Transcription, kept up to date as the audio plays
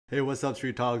Hey, what's up,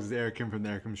 Street Talks? It's Eric Kim from the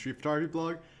Eric Kim Street Photography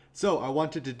blog. So, I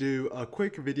wanted to do a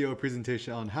quick video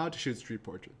presentation on how to shoot street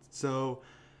portraits. So,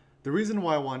 the reason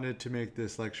why I wanted to make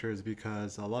this lecture is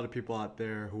because a lot of people out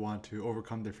there who want to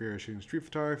overcome their fear of shooting street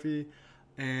photography,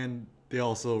 and they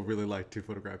also really like to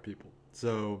photograph people.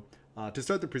 So, to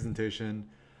start the presentation,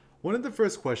 one of the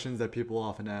first questions that people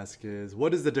often ask is,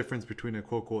 what is the difference between a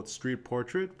quote-unquote street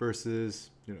portrait versus,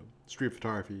 street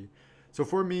photography? So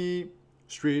for me,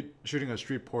 shooting a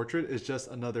street portrait is just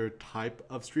another type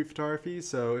of street photography.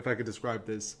 So if I could describe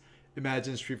this,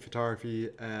 imagine street photography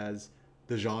as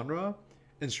the genre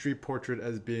and street portrait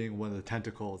as being one of the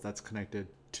tentacles that's connected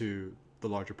to the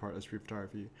larger part of street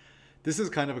photography. This is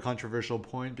kind of a controversial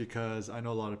point because I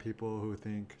know a lot of people who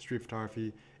think street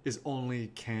photography is only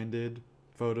candid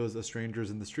photos of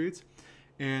strangers in the streets.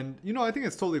 And, I think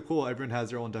it's totally cool. Everyone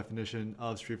has their own definition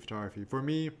of street photography. For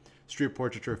me, street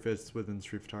portraiture fits within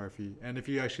street photography. And if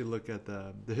you actually look at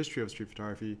the history of street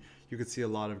photography, you could see a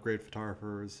lot of great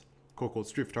photographers, quote-unquote,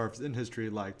 street photographers in history,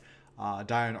 like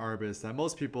Diane Arbus, that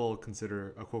most people consider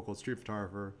a quote-unquote street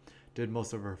photographer, did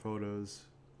most of her photos,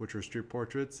 which were street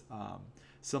portraits.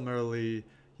 Similarly,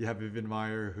 you have Vivian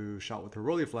Maier, who shot with her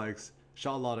Rolleiflex,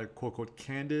 shot a lot of quote-unquote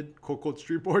candid, quote-unquote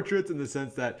street portraits, in the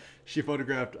sense that she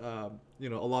photographed, a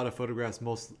lot of photographs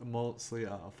mostly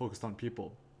focused on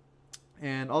people.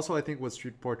 And also, I think with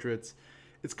street portraits,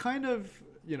 it's kind of,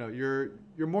 you're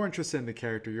more interested in the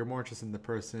character, you're more interested in the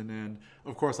person, and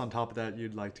of course, on top of that,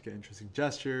 you'd like to get interesting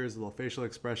gestures, little facial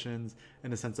expressions,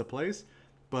 and a sense of place.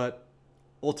 But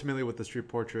ultimately, with the street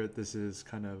portrait, this is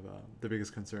kind of the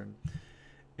biggest concern.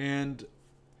 And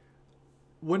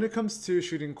when it comes to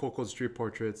shooting quote-unquote street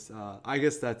portraits, I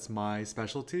guess that's my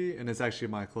specialty, and it's actually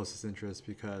my closest interest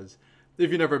because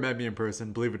if you never met me in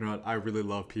person, believe it or not, I really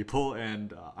love people,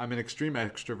 and I'm an extreme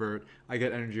extrovert. I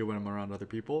get energy when I'm around other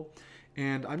people,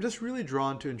 and I'm just really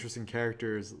drawn to interesting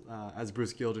characters, as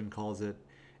Bruce Gilden calls it.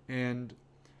 And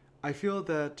I feel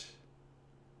that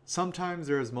sometimes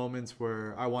there's moments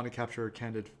where I want to capture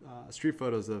candid street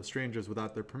photos of strangers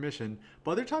without their permission,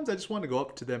 but other times I just want to go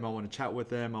up to them, I want to chat with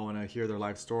them, I want to hear their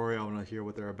life story, I want to hear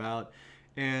what they're about.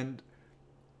 And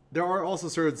there are also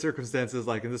certain circumstances,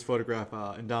 like in this photograph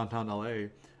in downtown LA,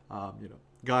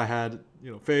 guy had,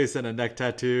 face and a neck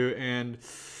tattoo. And,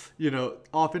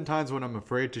 oftentimes when I'm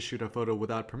afraid to shoot a photo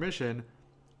without permission,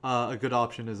 a good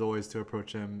option is always to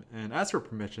approach him and ask for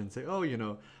permission, say, oh,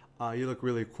 you look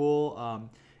really cool.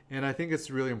 And I think it's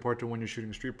really important when you're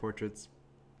shooting street portraits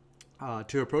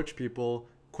to approach people,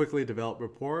 quickly develop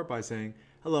rapport by saying,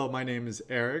 hello, my name is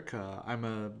Eric. I'm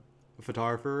a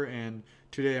photographer, and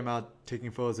today I'm out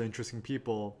taking photos of interesting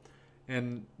people.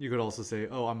 And you could also say,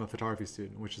 oh, I'm a photography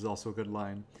student, which is also a good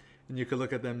line. And you could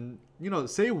look at them,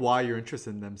 say why you're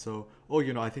interested in them. So, oh,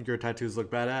 I think your tattoos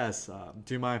look badass.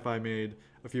 Do you mind if I made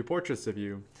a few portraits of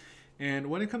you? And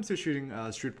when it comes to shooting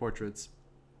street portraits,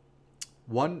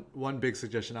 one big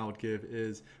suggestion I would give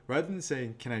is, rather than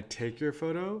saying, can I take your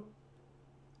photo?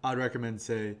 I'd recommend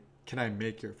say, can I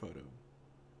make your photo?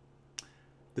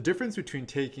 The difference between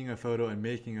taking a photo and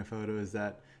making a photo is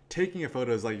that taking a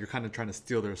photo is like you're kind of trying to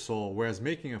steal their soul, whereas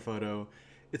making a photo,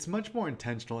 it's much more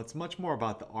intentional. It's much more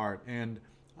about the art. And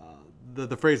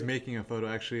the phrase making a photo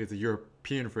actually is a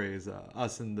European phrase.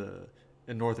 Us in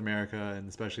North America, and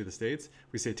especially the States,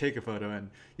 we say take a photo, and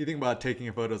you think about taking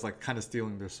a photo as like kind of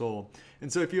stealing their soul.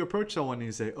 And so if you approach someone and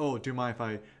you say, oh, do you mind if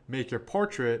I make your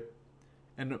portrait?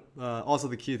 And also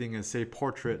the key thing is say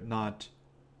portrait, not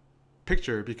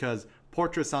picture, because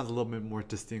portrait sounds a little bit more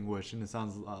distinguished and it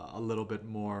sounds a little bit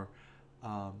more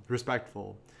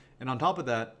respectful. And on top of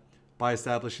that, by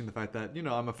establishing the fact that,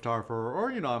 I'm a photographer,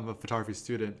 or, I'm a photography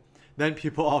student, then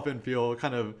people often feel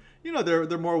kind of,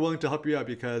 they're more willing to help you out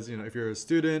because, if you're a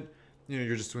student,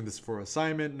 you're just doing this for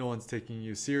assignment, no one's taking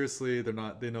you seriously,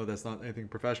 they know that's not anything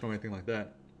professional or anything like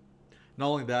that. Not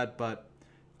only that, but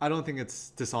I don't think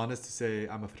it's dishonest to say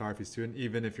I'm a photography student,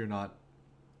 even if you're not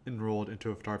enrolled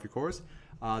into a photography course.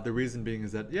 The reason being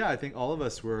is that, I think all of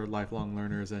us were lifelong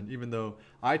learners, and even though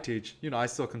I teach, I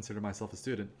still consider myself a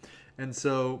student. And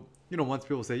so, once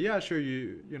people say, yeah, sure,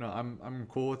 I'm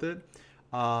cool with it,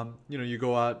 you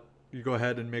go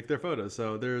ahead and make their photos.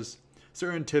 So there's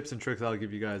certain tips and tricks I'll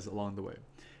give you guys along the way.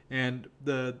 And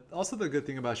also the good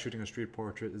thing about shooting a street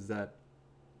portrait is that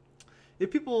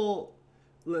if people,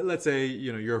 let's say,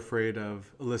 you're afraid of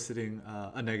eliciting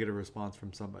a negative response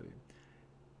from somebody.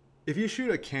 If you shoot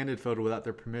a candid photo without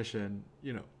their permission,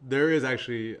 there is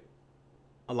actually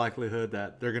a likelihood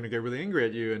that they're going to get really angry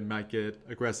at you and might get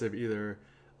aggressive, either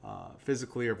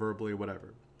physically or verbally,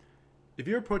 whatever. If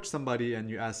you approach somebody and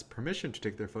you ask permission to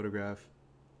take their photograph,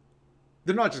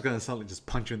 they're not just going to suddenly just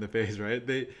punch you in the face, right?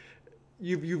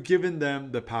 you've given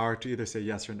them the power to either say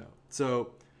yes or no.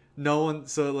 So no one.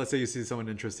 So let's say you see someone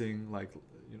interesting, like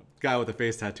guy with a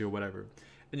face tattoo or whatever,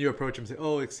 and you approach him and say,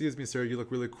 "Oh, excuse me, sir, you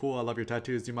look really cool. I love your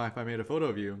tattoos. Do you mind if I made a photo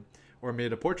of you or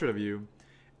made a portrait of you?"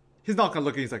 He's not gonna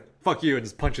look at you. He's like, "Fuck you," and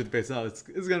just punch you in the face. No, it's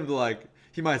gonna be like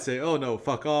he might say, "Oh no,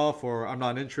 fuck off," or "I'm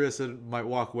not interested." Might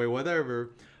walk away,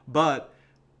 whatever. But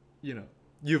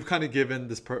you've kind of given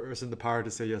this person the power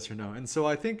to say yes or no. And so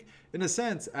I think, in a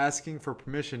sense, asking for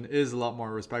permission is a lot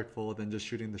more respectful than just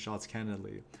shooting the shots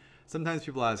candidly. Sometimes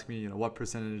people ask me, what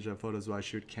percentage of photos do I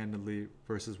shoot candidly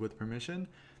versus with permission?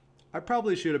 I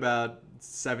probably shoot about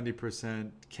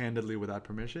 70% candidly without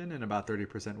permission and about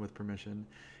 30% with permission.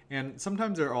 And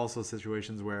sometimes there are also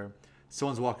situations where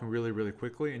someone's walking really, really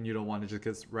quickly and you don't want to just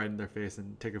get right in their face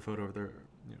and take a photo of their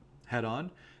head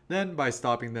on. Then by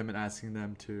stopping them and asking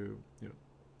them to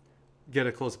get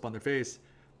a close up on their face,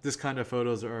 this kind of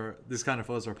photos are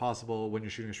possible when you're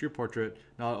shooting a street portrait,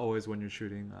 not always when you're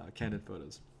shooting candid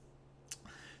photos.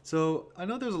 So I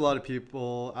know there's a lot of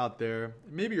people out there,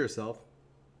 maybe yourself,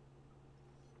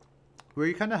 where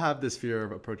you kind of have this fear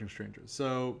of approaching strangers.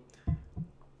 So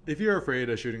if you're afraid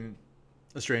of shooting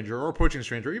a stranger or approaching a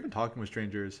stranger or even talking with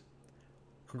strangers,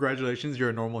 congratulations, you're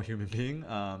a normal human being.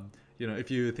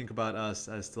 If you think about us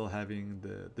as still having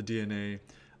the DNA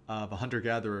of a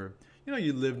hunter-gatherer,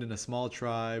 you lived in a small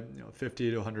tribe,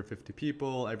 50 to 150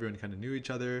 people, everyone kind of knew each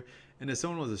other. And if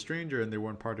someone was a stranger and they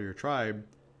weren't part of your tribe,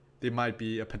 they might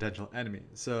be a potential enemy.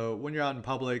 So when you're out in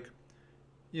public,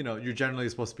 you're generally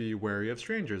supposed to be wary of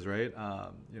strangers, right?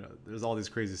 There's all these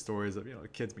crazy stories of,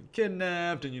 kids being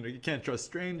kidnapped and, you can't trust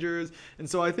strangers. And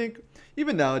so I think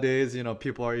even nowadays,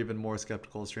 people are even more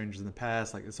skeptical of strangers in the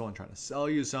past. Like, is someone trying to sell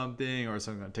you something, or is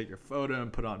someone going to take your photo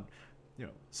and put on,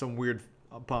 some weird,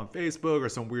 up on Facebook or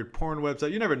some weird porn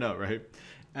website? You never know, right?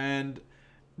 And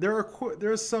there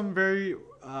are some very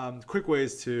quick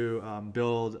ways to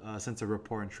build a sense of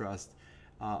rapport and trust.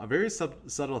 A very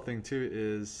subtle thing too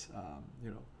is,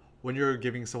 when you're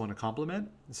giving someone a compliment.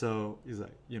 So he's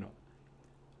like,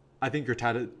 I think your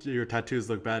tattoos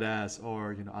look badass,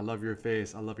 or I love your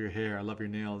face, I love your hair, I love your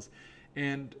nails.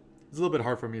 And it's a little bit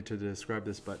hard for me to describe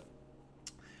this, but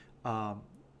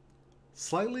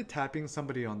slightly tapping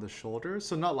somebody on the shoulder.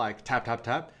 So not like tap tap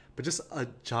tap, but just a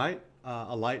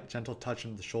light, gentle touch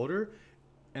on the shoulder,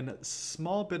 and a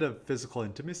small bit of physical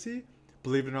intimacy,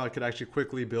 believe it or not, could actually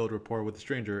quickly build rapport with a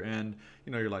stranger. And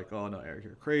you're like, "Oh no, Eric,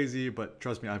 you're crazy," but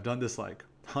trust me, I've done this like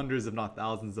hundreds, if not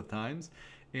thousands of times.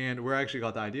 And where I actually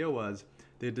got the idea was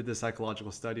they did this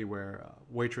psychological study where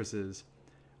waitresses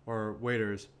or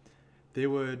waiters, they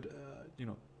would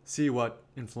see what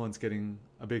influenced getting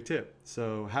a big tip.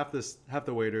 So half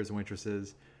the waiters and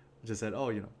waitresses just said,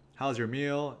 "Oh, how's your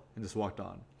meal?" and just walked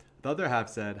on. The other half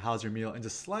said, "How's your meal?" and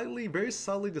just slightly, very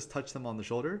subtly, just touched them on the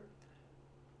shoulder.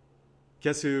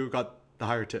 Guess who got the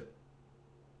higher tip?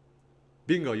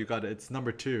 Bingo, you got it. It's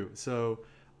number 2. So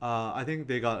I think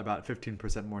they got about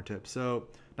 15% more tips. So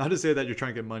not to say that you're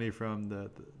trying to get money from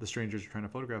the strangers you're trying to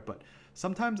photograph, but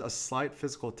sometimes a slight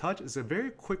physical touch is a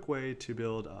very quick way to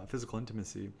build physical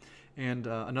intimacy. And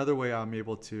another way I'm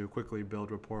able to quickly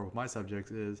build rapport with my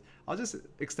subjects is I'll just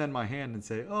extend my hand and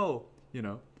say, "Oh,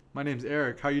 my name's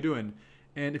Eric. How you doing?"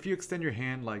 And if you extend your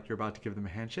hand like you're about to give them a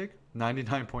handshake,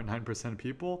 99.9% of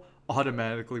people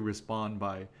automatically respond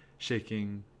by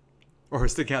shaking or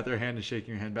sticking out their hand and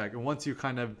shaking your hand back. And once you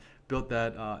kind of built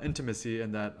that intimacy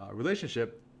and that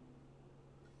relationship,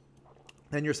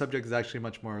 then your subject is actually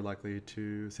much more likely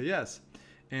to say yes.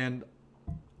 And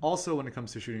also when it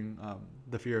comes to shooting,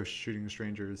 the fear of shooting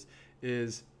strangers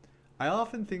is, I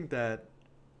often think that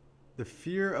the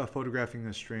fear of photographing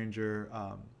a stranger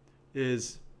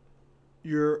is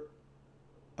you're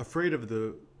afraid of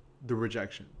the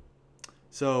rejection.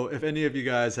 So if any of you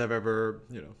guys have ever,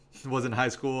 was in high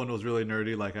school and was really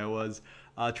nerdy like I was,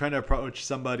 trying to approach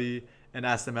somebody and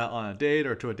ask them out on a date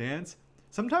or to a dance,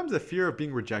 sometimes the fear of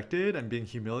being rejected and being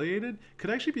humiliated could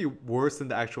actually be worse than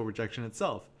the actual rejection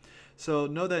itself. So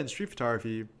know that in street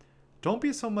photography, don't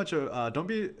be so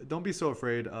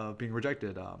afraid of being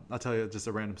rejected. I'll tell you just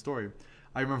a random story.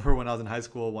 I remember when I was in high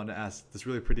school, I wanted to ask this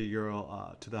really pretty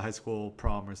girl to the high school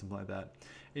prom or something like that.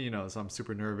 And, so I'm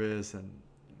super nervous and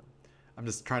I'm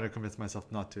just trying to convince myself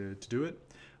not to do it.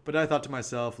 But I thought to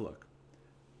myself, look,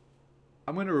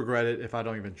 I'm going to regret it if I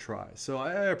don't even try. So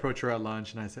I approach her at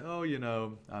lunch and I say, "Oh, I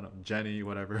don't know, Jenny,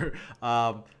 whatever.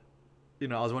 I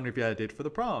was wondering if you had a date for the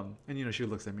prom." And, she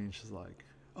looks at me and she's like,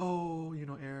 "Oh,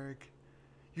 Eric,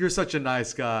 you're such a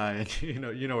nice guy." And,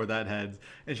 you know where that heads.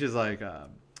 And she's like,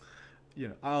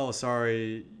 "Oh,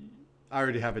 sorry, I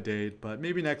already have a date, but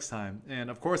maybe next time." And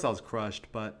of course I was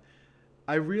crushed, but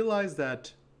I realized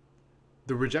that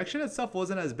the rejection itself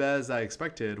wasn't as bad as I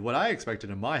expected. What I expected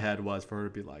in my head was for her to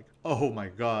be like, "Oh my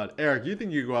God, Eric, you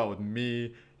think you go out with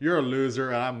me? You're a loser,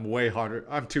 and I'm way harder.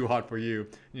 I'm too hot for you."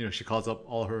 You know, she calls up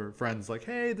all her friends like,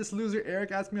 "Hey, this loser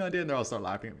Eric asked me on a date," and they all start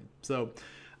laughing at me. So,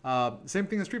 same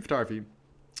thing in street photography.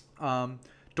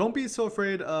 Don't be so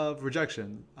afraid of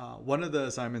rejection. One of the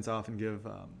assignments I often give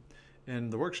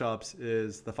in the workshops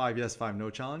is the 5 yes, 5 no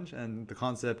challenge, and the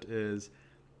concept is,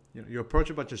 you approach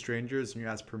a bunch of strangers and you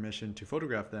ask permission to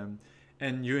photograph them,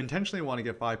 and you intentionally want to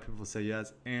get 5 people to say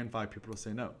yes and 5 people to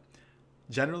say no.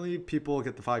 Generally, people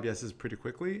get the 5 yeses pretty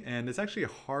quickly, and it's actually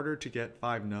harder to get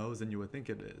 5 no's than you would think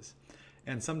it is.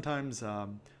 And sometimes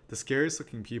the scariest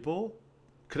looking people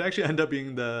could actually end up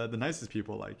being the nicest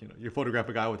people. Like, you photograph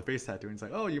a guy with a face tattoo and it's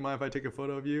like, "Oh, you mind if I take a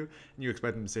photo of you?" And you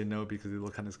expect them to say no because they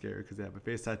look kind of scared because they have a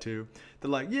face tattoo.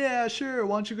 They're like, "Yeah, sure,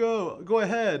 why don't you go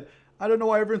ahead. I don't know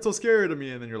why everyone's so scared of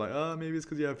me." And then you're like, "Oh, maybe it's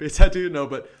because you have a face tattoo." No,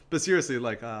 but seriously,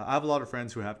 like, I have a lot of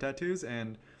friends who have tattoos,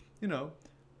 and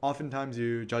oftentimes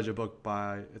you judge a book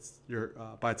by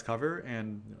its cover,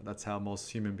 and that's how most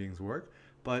human beings work.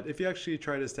 But if you actually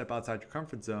try to step outside your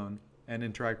comfort zone and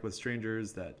interact with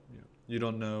strangers that you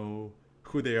don't know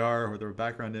who they are or their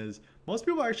background is, most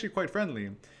people are actually quite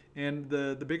friendly. And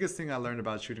the biggest thing I learned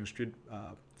about shooting street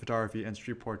photography and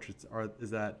street portraits is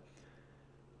that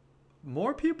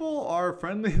more people are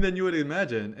friendly than you would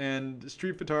imagine. And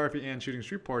street photography and shooting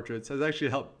street portraits has actually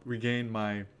helped regain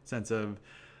my sense of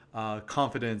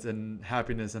confidence and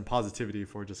happiness and positivity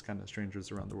for just kind of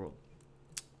strangers around the world.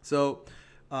 So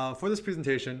for this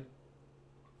presentation,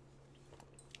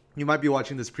 you might be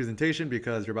watching this presentation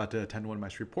because you're about to attend one of my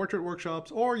street portrait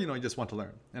workshops, or you just want to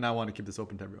learn, and I want to keep this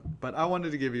open to everyone. But I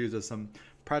wanted to give you just some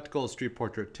practical street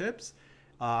portrait tips.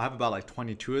 I have about like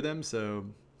 22 of them, so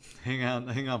hang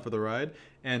on for the ride.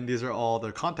 And these are all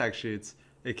the contact sheets,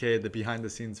 aka the behind the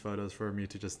scenes photos, for me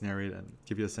to just narrate and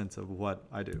give you a sense of what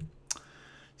I do.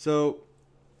 So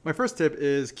my first tip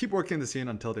is keep working the scene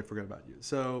until they forget about you.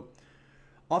 So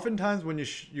oftentimes when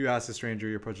you ask a stranger,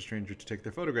 you approach a stranger to take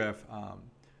their photograph,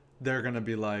 they're going to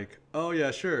be like, "Oh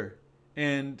yeah, sure."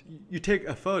 And you take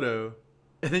a photo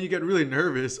and then you get really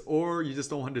nervous, or you just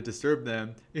don't want to disturb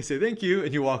them. You say thank you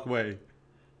and you walk away.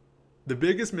 The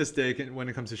biggest mistake when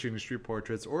it comes to shooting street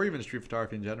portraits or even street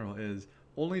photography in general is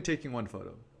only taking one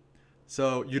photo.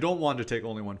 So you don't want to take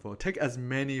only one photo. Take as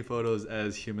many photos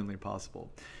as humanly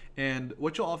possible. And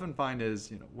what you'll often find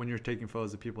is, when you're taking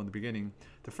photos of people in the beginning,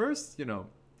 the first,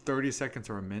 30 seconds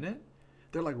or a minute,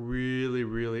 they're like really,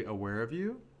 really aware of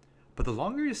you. But the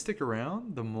longer you stick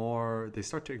around, the more they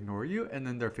start to ignore you, and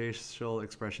then their facial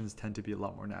expressions tend to be a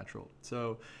lot more natural.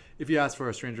 So if you ask for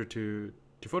a stranger to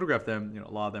photograph them, a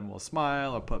lot of them will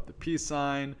smile or put up the peace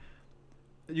sign.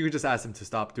 You could just ask them to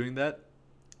stop doing that,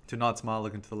 to not smile,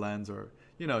 look into the lens, or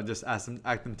just ask them,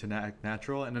 act them to act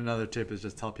natural. And another tip is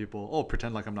just tell people, "Oh,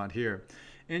 pretend like I'm not here,"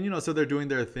 and so they're doing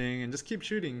their thing, and just keep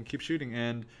shooting,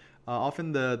 and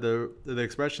often the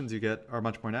expressions you get are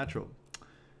much more natural.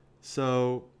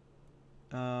 So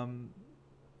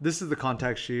this is the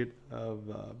contact sheet of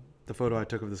the photo I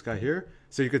took of this guy here.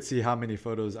 So you could see how many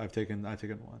photos I've taken. I've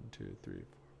taken 1, 2, 3, 4, 5,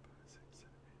 6,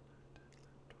 7, 8,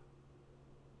 9, 10, 11,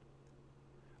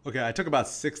 12. Okay, I took about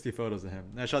 60 photos of him.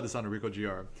 And I shot this on a Ricoh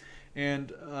GR.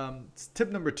 And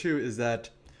tip number 2 is that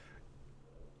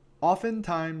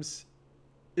oftentimes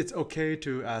it's okay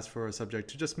to ask for a subject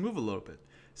to just move a little bit.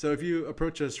 So if you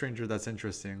approach a stranger that's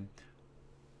interesting,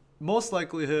 most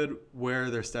likelihood where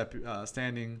they're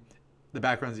standing, the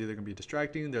background is either going to be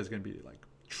distracting. There's going to be like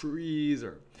trees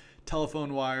or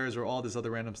telephone wires or all this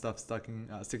other random stuff sticking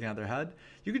out their head.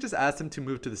 You could just ask them to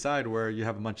move to the side where you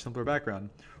have a much simpler background.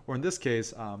 Or in this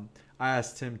case, I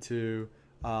asked him to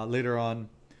later on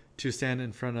to stand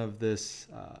in front of this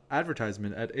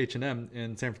advertisement at H&M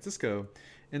in San Francisco.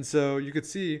 And so you could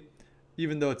see,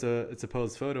 even though it's a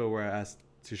posed photo where I asked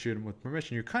to shoot him with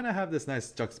permission, you kind of have this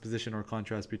nice juxtaposition or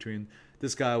contrast between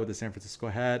this guy with the San Francisco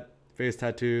hat, face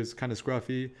tattoos, kind of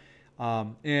scruffy,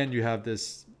 and you have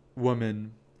this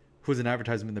woman who's an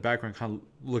advertisement in the background kind of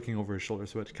looking over his shoulder.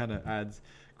 So it kind of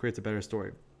creates a better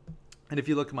story. And if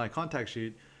you look at my contact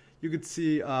sheet, you could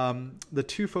see the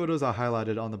 2 photos I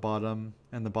highlighted on the bottom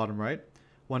and the bottom right.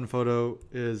 One photo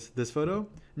is this photo.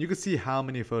 And you could see how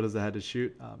many photos I had to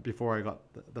shoot before I got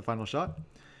the final shot.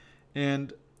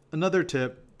 And another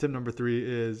tip number 3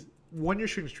 is when you're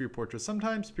shooting street portraits,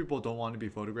 sometimes people don't want to be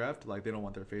photographed, like they don't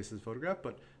want their faces photographed,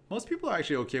 but most people are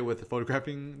actually okay with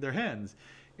photographing their hands.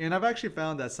 And I've actually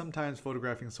found that sometimes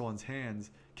photographing someone's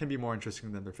hands can be more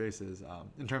interesting than their faces.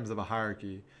 In terms of a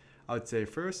hierarchy, I would say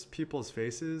first, people's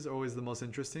faces are always the most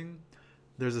interesting.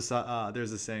 There's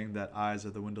a saying that eyes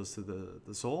are the windows to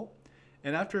the soul.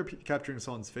 And after capturing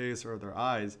someone's face or their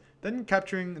eyes, then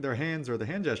capturing their hands or the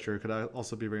hand gesture could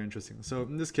also be very interesting. So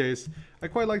in this case, I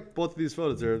quite like both of these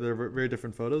photos. They're very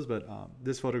different photos, but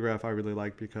this photograph I really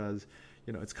like because,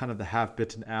 you know, it's kind of the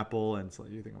half-bitten apple, and so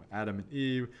you think of Adam and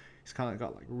Eve. He's kind of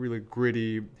got like really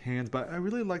gritty hands, but I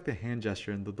really like the hand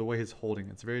gesture and the way he's holding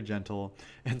it. It's very gentle.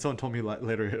 And someone told me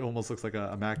later it almost looks like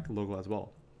a Mac logo as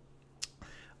well.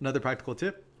 Another practical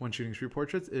tip when shooting street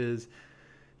portraits is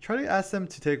try to ask them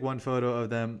to take one photo of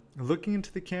them looking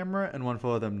into the camera and one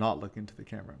photo of them not looking into the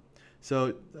camera.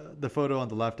 So the photo on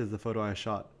the left is the photo I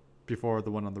shot before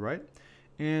the one on the right.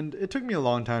 And it took me a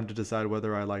long time to decide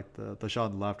whether I liked the shot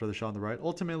on the left or the shot on the right.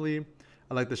 Ultimately,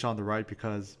 I like the shot on the right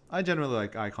because I generally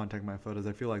like eye contact in my photos.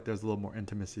 I feel like there's a little more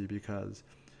intimacy because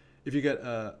if you get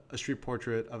a street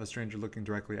portrait of a stranger looking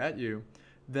directly at you,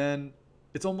 then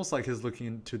it's almost like he's looking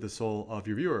into the soul of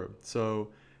your viewer. So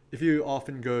if you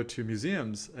often go to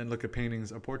museums and look at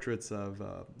paintings or portraits of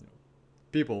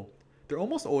people, they're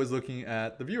almost always looking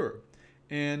at the viewer.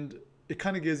 And it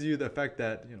kind of gives you the effect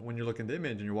that, you know, when you're looking at the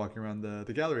image and you're walking around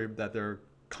the gallery, that they're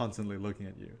constantly looking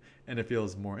at you, and it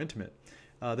feels more intimate.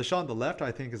 The shot on the left,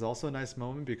 I think, is also a nice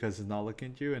moment because he's not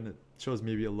looking at you, and it shows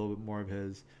maybe a little bit more of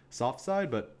his soft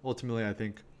side, but ultimately I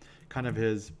think kind of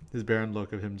his barren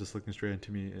look of him just looking straight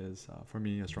into me is, for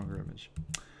me, a stronger image.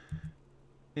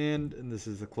 And this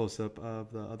is a close-up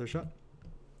of the other shot.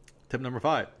 Tip number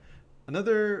 5.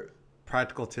 Another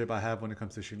practical tip I have when it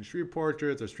comes to shooting street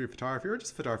portraits or street photography or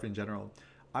just photography in general.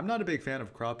 I'm not a big fan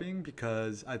of cropping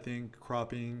because I think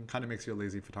cropping kind of makes you a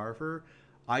lazy photographer.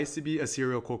 I used to be a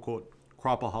serial quote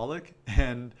cropaholic,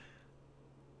 and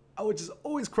I would just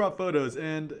always crop photos,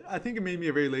 and I think it made me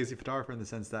a very lazy photographer in the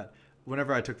sense that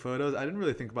whenever I took photos, I didn't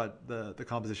really think about the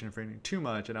composition and framing too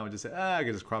much, and I would just say, I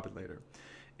could just crop it later.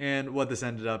 And what this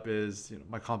ended up is, you know,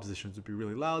 my compositions would be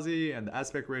really lousy, and the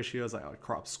aspect ratios, like I would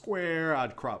crop square,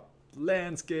 I'd crop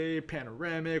landscape,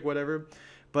 panoramic, whatever.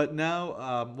 But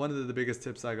now, one of the biggest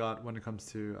tips I got when it comes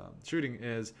to shooting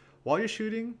is, while you're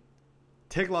shooting,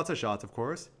 take lots of shots, of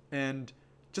course, and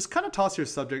just kind of toss your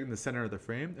subject in the center of the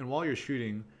frame. And while you're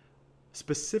shooting,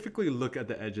 specifically look at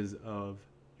the edges of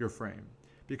your frame.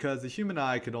 Because the human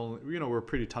eye could only, you know, we're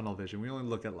pretty tunnel vision. We only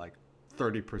look at like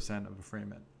 30% of a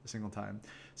frame at a single time.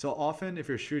 So often if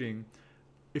you're shooting,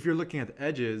 if you're looking at the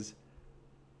edges,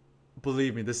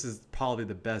 believe me, this is probably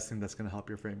the best thing that's going to help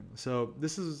your framing. So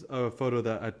this is a photo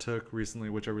that I took recently,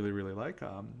 which I really, really like.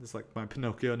 It's like my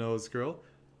Pinocchio nose girl.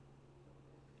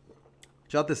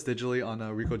 Shot this digitally on a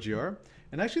Ricoh GR.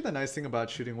 And actually the nice thing about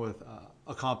shooting with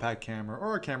a compact camera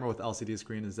or a camera with LCD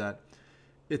screen is that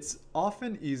it's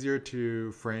often easier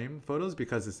to frame photos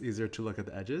because it's easier to look at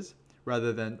the edges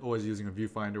rather than always using a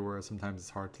viewfinder where sometimes it's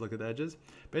hard to look at the edges.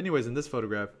 But anyways, in this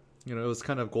photograph, you know, it was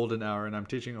kind of golden hour and I'm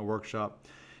teaching a workshop.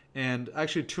 And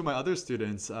actually two of my other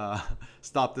students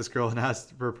stopped this girl and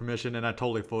asked for permission, and I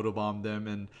totally photobombed them.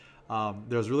 And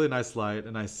there was really nice light,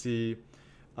 and I see,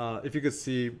 if you could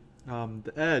see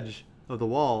the edge of the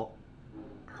wall,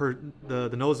 the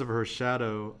nose of her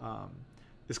shadow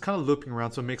is kind of looping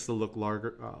around, so it makes it look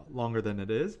longer than it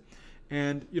is.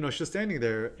 And you know, she's standing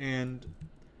there, and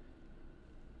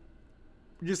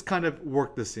we just kind of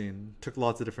worked the scene, took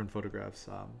lots of different photographs.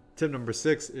 Tip number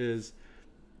 6 is,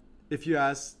 if you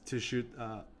ask to shoot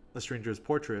a stranger's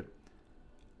portrait,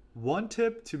 one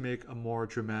tip to make a more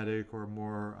dramatic or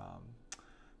more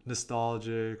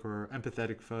nostalgic or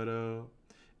empathetic photo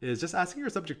is just asking your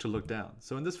subject to look down.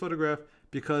 So in this photograph,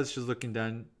 because she's looking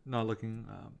down, not looking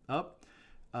up,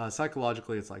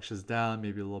 psychologically it's like she's down,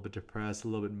 maybe a little bit depressed, a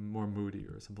little bit more moody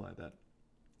or something like that.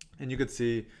 And you could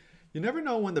see, you never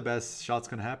know when the best shot's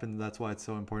gonna happen. That's why it's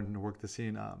so important to work the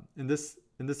scene. In this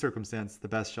circumstance, the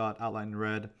best shot, outlined in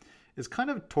red, is kind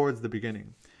of towards the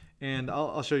beginning. And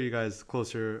I'll show you guys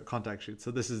closer contact shoots.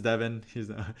 So this is Devin,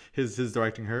 he's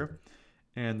directing her.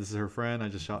 And this is her friend, I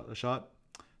just shot a shot.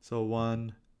 So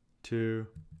 1, 2,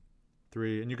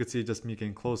 3, and you could see just me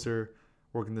getting closer,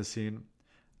 working the scene.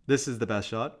 This is the best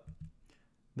shot.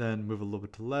 Then move a little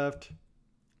bit to the left,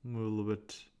 move a little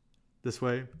bit this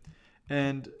way.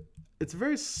 And it's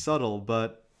very subtle,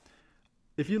 but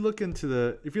if you look at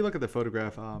the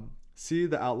photograph, see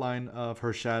the outline of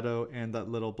her shadow and that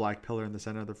little black pillar in the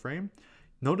center of the frame.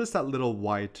 Notice that little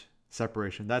white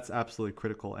separation. That's absolutely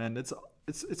critical. And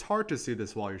it's hard to see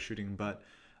this while you're shooting, but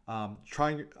when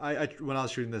I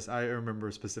was shooting this, I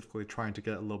remember specifically trying to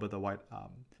get a little bit of the white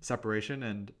separation,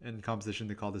 and in composition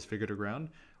they call this figure to ground,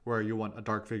 where you want a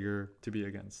dark figure to be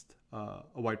against a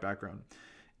white background.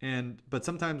 But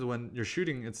sometimes when you're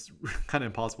shooting, it's kind of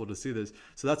impossible to see this.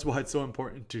 So that's why it's so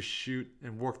important to shoot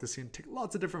and work the scene, take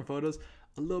lots of different photos.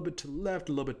 a little bit to the left,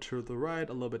 a little bit to the right,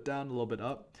 a little bit down, a little bit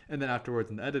up. And then afterwards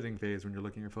in the editing phase, when you're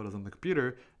looking at your photos on the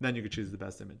computer, then you could choose the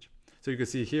best image. So you can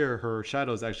see here, her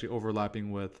shadow is actually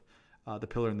overlapping with the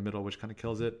pillar in the middle, which kind of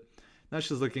kills it. Now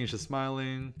she's looking, she's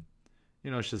smiling,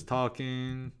 she's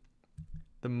talking.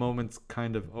 The moment's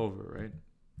kind of over, right?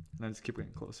 And I just keep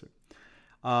getting closer.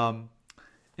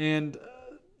 And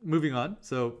moving on.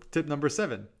 So tip number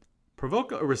 7,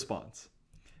 provoke a response.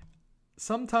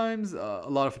 Sometimes a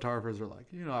lot of photographers are like,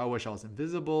 I wish I was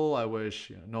invisible. I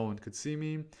wish no one could see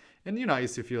me. And I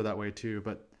used to feel that way too.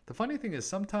 But the funny thing is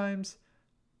sometimes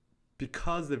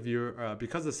because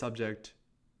the subject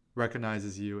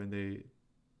recognizes you and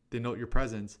they note your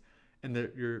presence and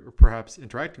that you're perhaps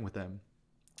interacting with them,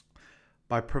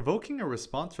 by provoking a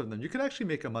response from them, you could actually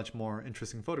make a much more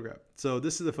interesting photograph. So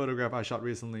this is a photograph I shot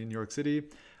recently in New York City.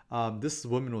 This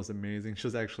woman was amazing. She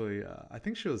was actually, I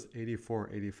think she was 84,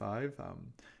 85.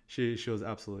 She was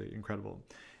absolutely incredible.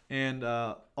 And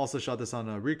also shot this on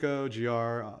a Ricoh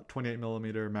GR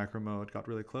 28mm macro mode, got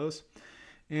really close.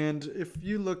 And if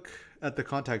you look at the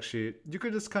contact sheet, you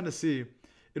could just kind of see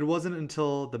it wasn't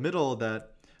until the middle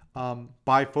that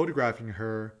by photographing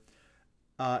her,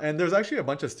 and there's actually a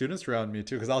bunch of students around me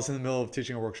too, because I was in the middle of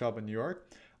teaching a workshop in New York.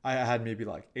 I had maybe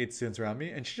like 8 students around me,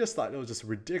 and she just thought it was just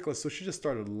ridiculous. So she just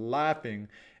started laughing.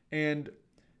 And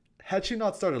had she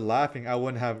not started laughing, I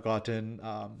wouldn't have gotten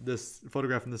this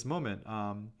photograph in this moment.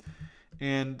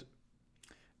 And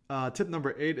tip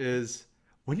number 8 is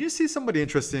when you see somebody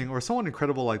interesting or someone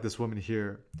incredible like this woman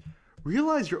here,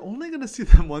 realize you're only going to see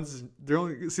them once. They're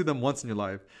only going to see them once in your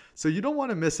life. So you don't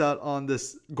want to miss out on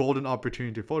this golden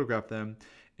opportunity to photograph them.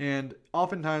 And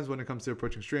oftentimes when it comes to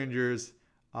approaching strangers,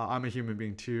 I'm a human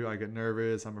being too. I get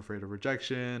nervous. I'm afraid of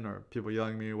rejection or people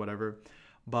yelling at me or whatever.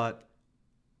 But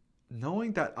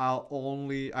knowing that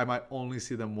I might only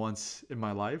see them once in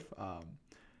my life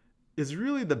is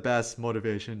really the best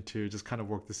motivation to just kind of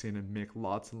work the scene and make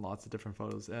lots and lots of different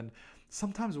photos. And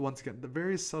sometimes, once again, the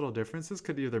very subtle differences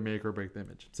could either make or break the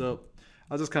image. So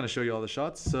I'll just kind of show you all the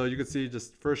shots. So you can see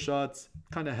just first shots,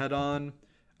 kind of head on.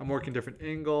 I'm working different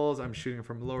angles. I'm shooting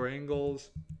from lower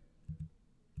angles.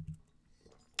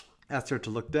 Asked her to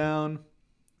look down,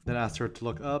 then asked her to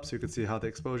look up so you can see how the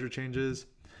exposure changes.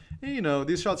 And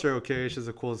these shots are okay. She's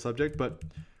a cool subject, but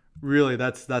really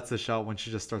that's the shot when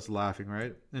she just starts laughing,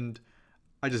 right? And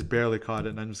I just barely caught it,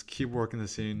 and I just keep working the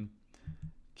scene.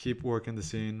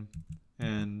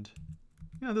 And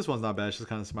this one's not bad. She's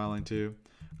kind of smiling too.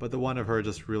 But the one of her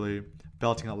just really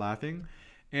belting out laughing.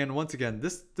 And once again,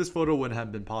 this photo wouldn't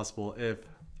have been possible if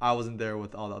I wasn't there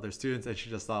with all the other students and she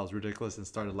just thought it was ridiculous and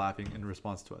started laughing in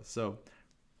response to us. So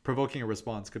provoking a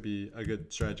response could be a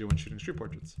good strategy when shooting street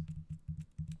portraits.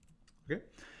 Okay,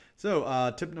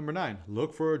 so tip number 9,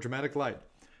 look for dramatic light.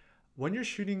 When you're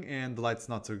shooting and the light's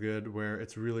not so good, where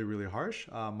it's really, really harsh,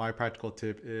 my practical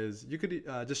tip is you could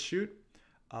just shoot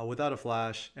without a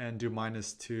flash and do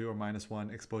 -2 or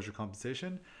 -1 exposure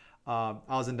compensation. I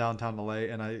was in downtown LA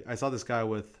and I saw this guy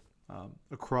with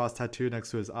a cross tattoo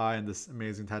next to his eye and this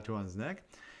amazing tattoo on his neck.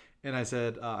 And I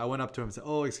said, I went up to him and said,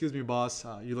 "Oh, excuse me, boss,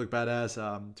 you look badass.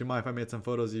 Do you mind if I made some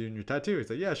photos of you and your tattoo?" He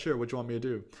said, "Yeah, sure. What do you want me to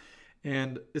do?"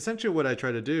 And essentially what I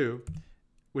try to do,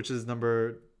 which is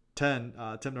number 10,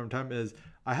 tip number 10, is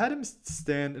I had him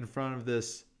stand in front of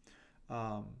this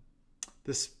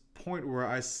this point where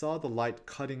I saw the light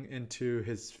cutting into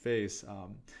his face.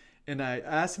 And I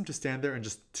asked him to stand there and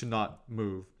just to not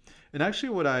move. And actually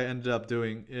what I ended up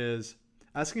doing is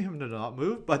asking him to not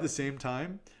move, but at the same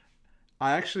time,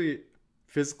 I actually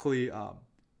physically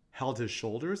held his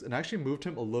shoulders and actually moved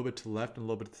him a little bit to the left and a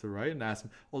little bit to the right and asked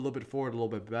him a little bit forward, a little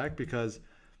bit back because,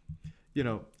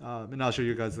 and I'll show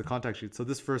you guys the contact sheet. So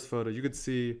this first photo, you could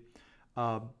see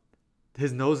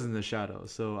his nose is in the shadow.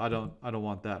 So I don't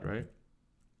want that, right?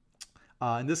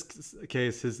 In this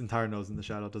case, his entire nose in the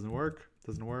shadow doesn't work.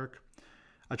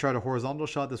 I tried a horizontal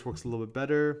shot. This works a little bit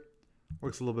better.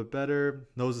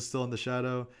 Nose is still in the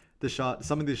shadow.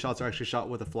 Some of these shots are actually shot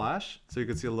with a flash, so you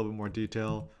can see a little bit more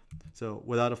detail. So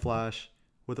without a flash,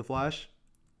 with a flash,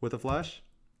 with a flash,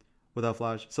 without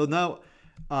flash. So now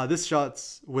this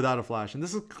shot's without a flash, and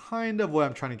this is kind of what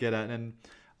I'm trying to get at. And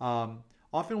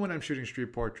often when I'm shooting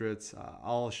street portraits,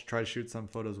 I'll try to shoot some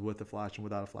photos with a flash and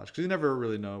without a flash because you never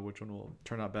really know which one will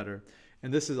turn out better.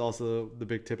 And this is also the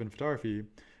big tip in photography.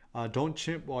 Don't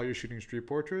chimp while you're shooting street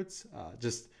portraits.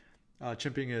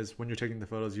 Chimping is when you're taking the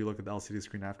photos, you look at the LCD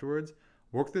screen afterwards.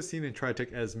 Work the scene and try to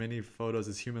take as many photos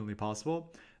as humanly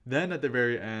possible. Then at the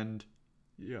very end,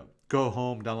 go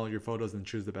home, download your photos, and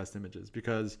choose the best images.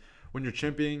 Because when you're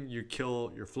chimping, you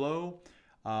kill your flow.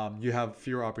 You have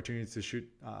fewer opportunities to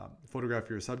photograph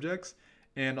your subjects.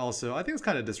 And also, I think it's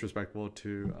kind of disrespectful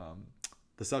to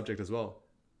the subject as well,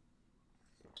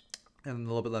 and a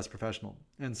little bit less professional.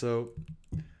 And so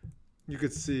you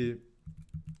could see,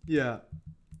 yeah,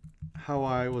 how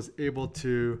I was able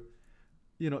to,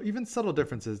 even subtle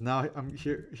differences. Now I'm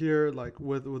here like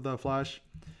with the flash,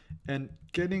 and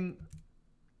getting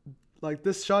like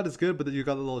this shot is good, but then you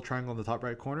got a little triangle in the top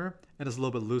right corner, and it's a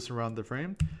little bit loose around the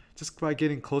frame. Just by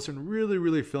getting closer and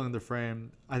really filling the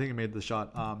frame, I think it made the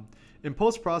shot. In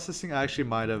post processing, I actually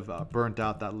might have burnt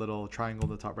out that little triangle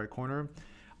in the top right corner.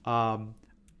 I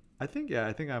think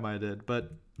I might have did,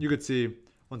 but you could see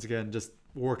once again, just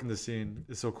working the scene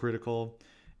is so critical.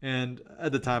 And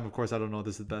at the time, of course, I don't know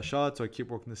this is the best shot, so I keep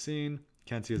working the scene.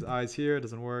 Can't see his eyes here, it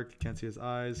doesn't work. Can't see his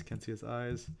eyes, can't see his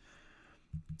eyes.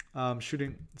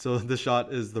 Shooting, so this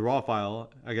shot is the raw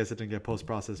file. I guess it didn't get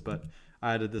post-processed, but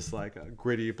I added this like a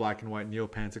gritty black and white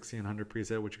Neopan 1600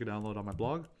 preset, which you could download on my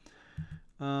blog.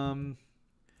 And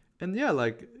yeah,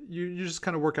 like you just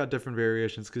kind of work out different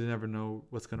variations because you never know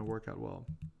what's going to work out well.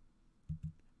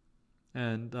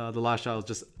 And the last shot is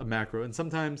just a macro, and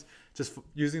sometimes just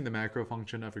using the macro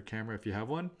function of your camera, if you have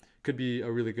one, could be a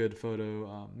really good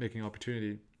photo making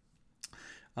opportunity.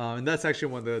 And that's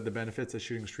actually one of the benefits of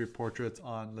shooting street portraits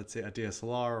on, let's say, a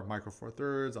DSLR or Micro Four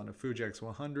Thirds, on a Fuji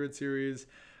X100 series,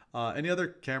 any other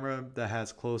camera that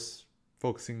has close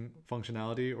focusing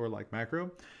functionality or like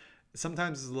macro.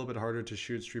 Sometimes it's a little bit harder to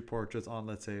shoot street portraits on,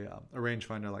 let's say, a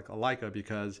rangefinder like a Leica,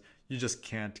 because you just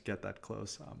can't get that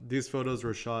close. These photos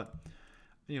were shot,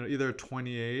 either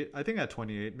 28, I think at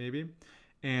 28 maybe,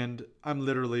 and I'm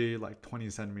literally like 20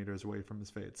 centimeters away from his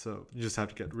face. So you just have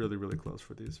to get really close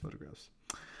for these photographs.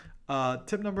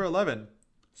 Tip number 11.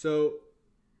 So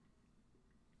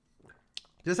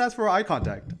just ask for eye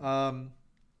contact.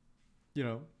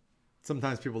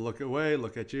 Sometimes people look away,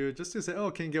 look at you, just to say,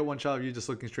 oh, can you get one shot of you just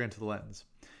looking straight into the lens?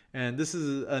 And this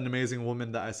is an amazing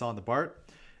woman that I saw in the BART.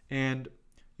 And,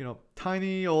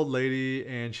 tiny old lady,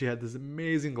 and she had these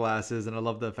amazing glasses, and I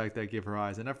love the fact that I gave her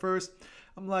eyes. And at first,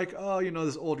 I'm like, oh,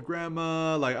 this old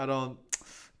grandma, like, I don't,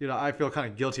 I feel kind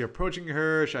of guilty approaching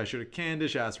her. Should I shoot a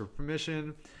candid? Should I ask for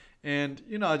permission? And,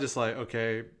 I just like,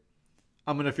 okay,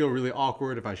 I'm going to feel really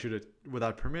awkward if I shoot it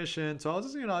without permission. So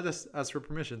I'll just ask for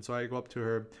permission. So I go up to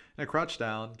her and I crouch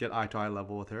down, get eye to eye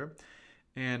level with her.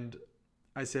 And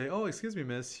I say, oh, excuse me,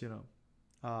 miss,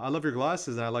 I love your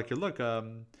glasses and I like your look.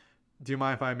 Do you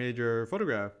mind if I made your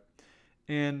photograph?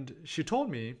 And she told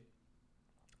me,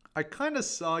 I kind of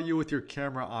saw you with your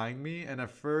camera eyeing me. And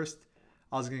at first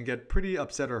I was going to get pretty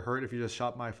upset or hurt if you just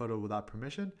shot my photo without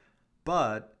permission.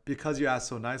 But because you asked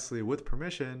so nicely with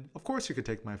permission, of course you could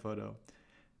take my photo.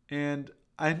 And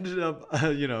I ended up,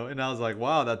 and I was like,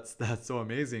 wow, that's so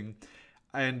amazing.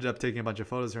 I ended up taking a bunch of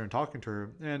photos of her and talking to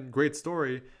her. And great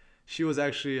story. She was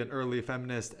actually an early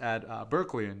feminist at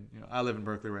Berkeley. And I live in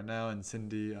Berkeley right now. And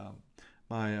Cindy,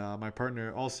 my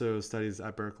partner, also studies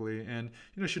at Berkeley. And,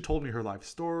 she told me her life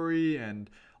story and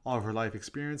all of her life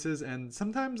experiences. And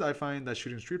sometimes I find that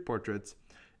shooting street portraits,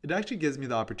 it actually gives me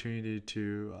the opportunity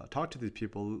to talk to these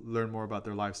people, learn more about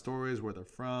their life stories, where they're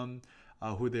from,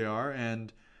 who they are.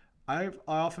 And I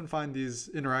often find these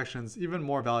interactions even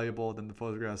more valuable than the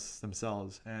photographs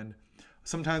themselves. And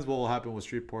sometimes what will happen with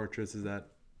street portraits is that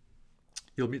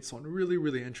you'll meet someone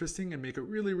really interesting and make a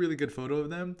really good photo of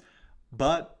them.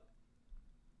 But,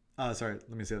 sorry,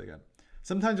 let me say that again.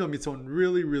 Sometimes you'll meet someone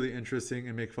really interesting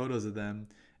and make photos of them,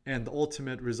 and the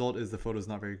ultimate result is the photo is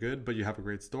not very good, but you have a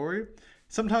great story.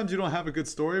 Sometimes you don't have a good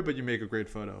story, but you make a great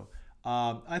photo.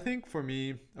 I think for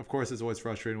me, of course, it's always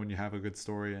frustrating when you have a good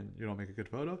story and you don't make a good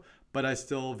photo, but I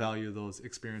still value those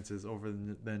experiences over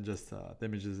than just the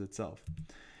images itself.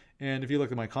 And if you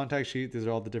look at my contact sheet, these are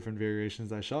all the different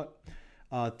variations I shot.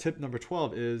 Tip number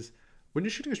 12 is, when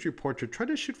you're shooting a street portrait, try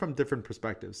to shoot from different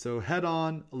perspectives. So head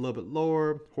on, a little bit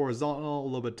lower, horizontal, a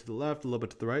little bit to the left, a little bit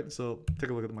to the right. So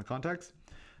take a look at my contacts.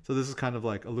 So this is kind of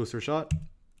like a looser shot.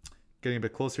 Getting a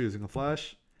bit closer using a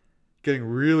flash. Getting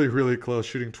really close,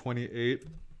 shooting 28.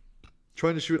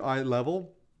 Trying to shoot eye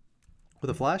level with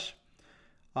a flash.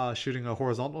 Shooting a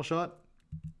horizontal shot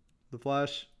with a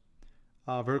flash.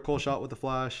 Vertical shot with a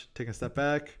flash. Taking a step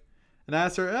back. And I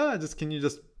asked her, can you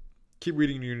just keep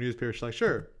reading your newspaper? She's like,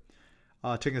 sure.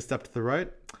 Taking a step to the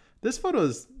right. This photo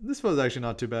is actually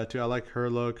not too bad too. I like her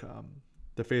look.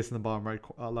 The face in the bottom right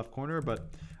left corner,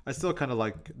 but I still kind of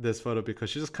like this photo because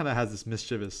she just kind of has this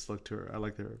mischievous look to her. I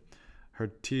like her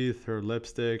teeth, her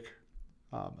lipstick,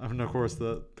 and of course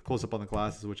the close up on the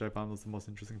glasses, which I found was the most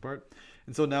interesting part.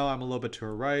 And so now I'm a little bit to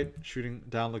her right, shooting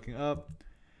down, looking up,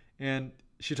 and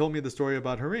she told me the story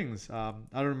about her rings. I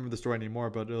don't remember the story anymore,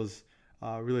 but it was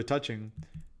really touching.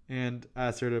 and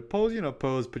asked her to pose,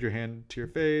 pose, put your hand to your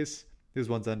face. These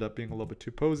ones end up being a little bit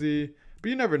too posy, but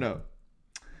you never know.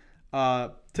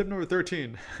 Tip number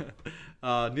 13.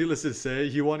 Needless to say,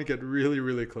 you want to get really,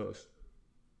 really close.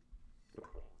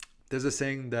 There's a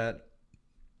saying that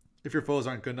if your photos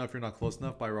aren't good enough, you're not close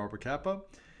enough, by Robert Capa.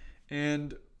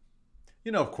 And,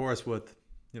 of course, with,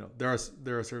 there are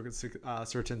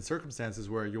certain circumstances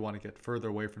where you want to get further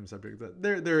away from the subject.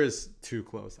 There is too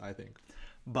close, I think.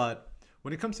 But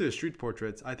when it comes to street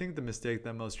portraits, I think the mistake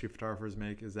that most street photographers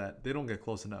make is that they don't get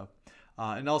close enough.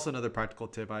 And also another practical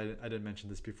tip, I didn't mention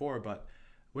this before, but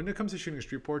when it comes to shooting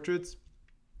street portraits,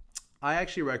 I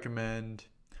actually recommend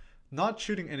not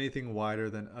shooting anything wider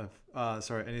than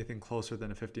anything closer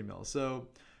than a 50 mil. So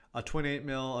a 28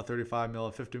 mil, a 35 mil,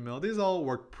 a 50 mil, these all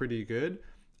work pretty good.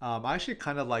 I actually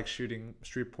kind of like shooting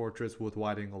street portraits with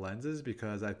wide angle lenses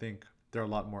because I think they're a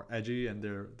lot more edgy and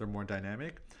they're more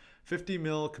dynamic. 50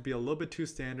 mil could be a little bit too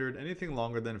standard. Anything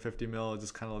longer than 50 mil, it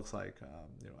just kind of looks like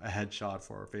a headshot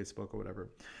for Facebook or whatever.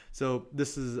 So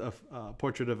this is a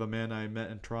portrait of a man I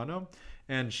met in Toronto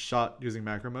and shot using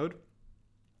macro mode.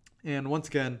 And once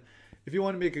again, if you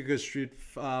want to make a good street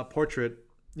portrait,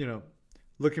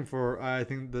 looking for, I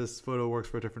think this photo works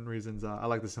for different reasons. I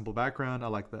like the simple background. I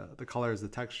like the colors, the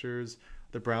textures,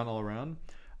 the brown all around.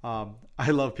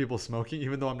 I love people smoking,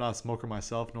 even though I'm not a smoker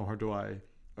myself, nor do I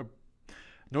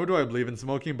believe in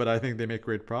smoking, but I think they make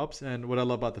great props. And what I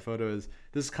love about the photo is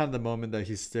this is kind of the moment that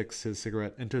he sticks his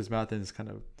cigarette into his mouth and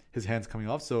his hand's coming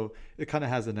off. So it kind of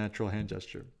has a natural hand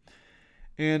gesture.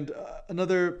 And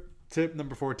another tip,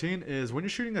 number 14, is when you're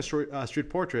shooting a street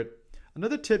portrait,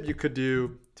 another tip you could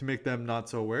do to make them not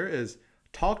so aware is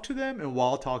talk to them, and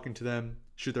while talking to them,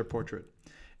 shoot their portrait.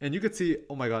 And you could see,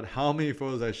 oh my God, how many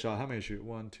photos I shot. How many I shoot?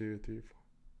 1, 2, 3, 4.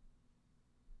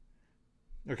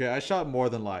 Okay, I shot more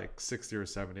than like 60 or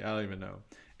 70. I don't even know.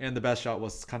 And the best shot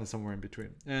was kind of somewhere in between.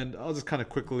 And I'll just kind of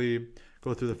quickly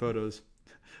go through the photos.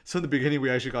 So in the beginning, we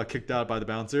actually got kicked out by the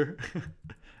bouncer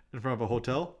in front of a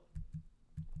hotel.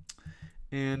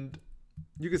 And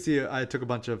you can see I took a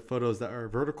bunch of photos that are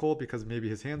vertical because maybe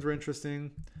his hands were interesting.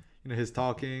 His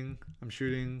talking, I'm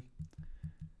shooting,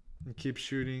 and keep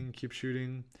shooting.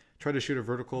 Try to shoot a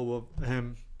vertical with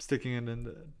him sticking in, and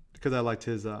because I liked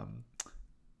his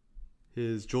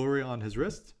jewelry on his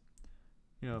wrist.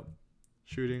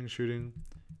 Shooting.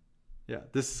 Yeah,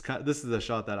 this is the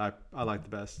shot that I like the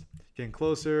best. Getting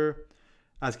closer,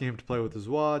 asking him to play with his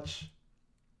watch.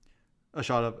 A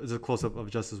close up of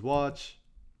just his watch.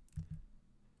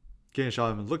 Getting a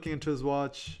shot of him looking into his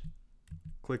watch.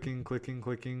 Clicking.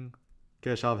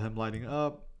 Get a shot of him lighting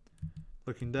up.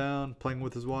 Looking down, playing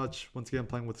with his watch. Once again,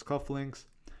 playing with his cufflinks.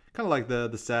 Kind of like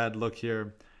the sad look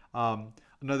here.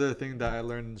 Another thing that I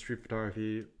learned in street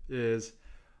photography is,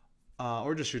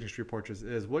 or just shooting street portraits,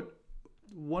 is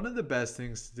one of the best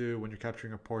things to do when you're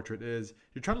capturing a portrait is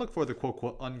you're trying to look for the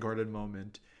quote unguarded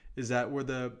moment. Is that where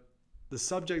the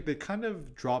subject, they kind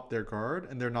of drop their guard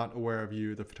and they're not aware of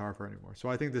you, the photographer, anymore. So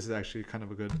I think this is actually kind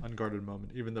of a good unguarded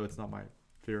moment, even though it's not my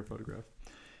favorite photograph.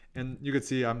 And you can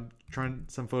see I'm trying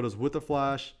some photos with a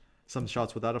flash, some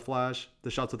shots without a flash.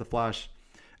 The shots with the flash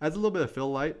adds a little bit of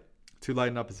fill light to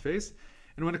lighten up his face.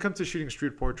 And when it comes to shooting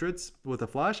street portraits with a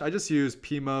flash, I just use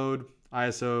P mode,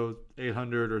 ISO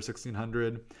 800 or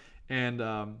 1600, and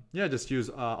just use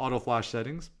auto flash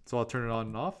settings. So I'll turn it on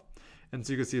and off. And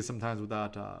so you can see sometimes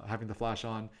without having the flash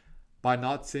on, by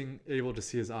not able to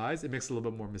see his eyes, it makes it a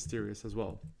little bit more mysterious as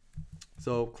well.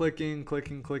 So clicking,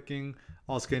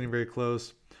 all scanning very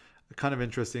close. Kind of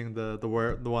interesting, the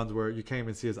ones where you can't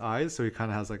even see his eyes, so he kind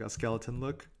of has like a skeleton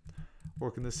look.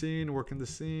 Working the scene.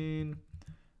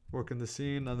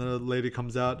 Another lady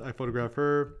comes out, I photograph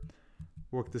her.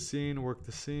 Work the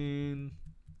scene.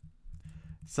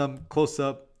 Some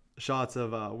close-up shots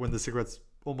of when the cigarette's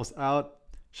almost out.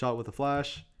 Shot with a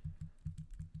flash.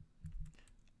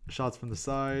 Shots from the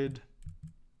side.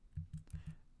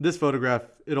 This photograph,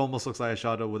 it almost looks like I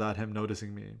shot it without him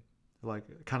noticing me. Like,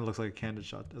 it kind of looks like a candid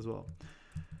shot as well.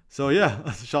 So yeah,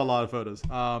 I shot a lot of photos.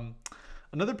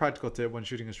 Another practical tip when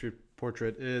shooting a street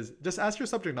portrait is just ask your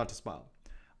subject not to smile.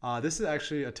 This is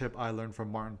actually a tip I learned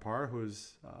from Martin Parr,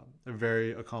 who's a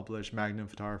very accomplished Magnum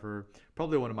photographer,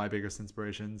 probably one of my biggest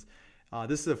inspirations.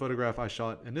 This is a photograph I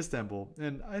shot in Istanbul,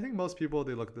 and I think most people,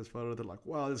 they look at this photo, they're like,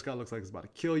 wow, this guy looks like he's about to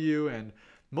kill you. And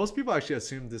most people actually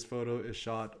assume this photo is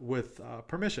shot with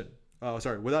permission.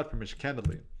 Without permission,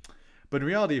 candidly. But in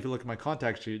reality, if you look at my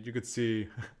contact sheet, you could see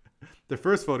the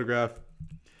first photograph,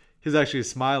 he's actually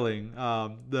smiling.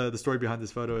 The story behind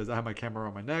this photo is I have my camera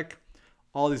on my neck,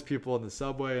 all these people in the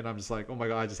subway, and I'm just like, oh my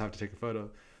God, I just have to take a photo.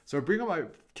 So I bring up my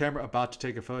camera about to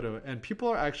take a photo, and people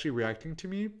are actually reacting to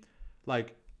me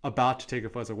like about to take a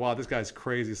photo. I was like, wow, this guy's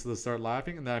crazy. So let's start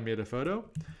laughing. And then I made a photo.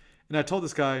 And I told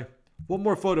this guy, one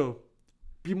more photo,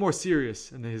 be more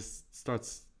serious. And then he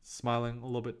starts smiling a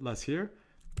little bit less here.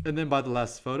 And then by the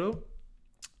last photo,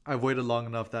 I've waited long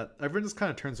enough that everyone just kind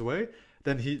of turns away.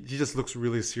 Then he just looks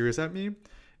really serious at me.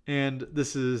 And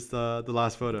this is the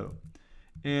last photo.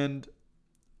 And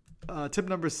tip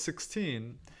number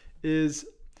 16 is,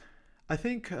 I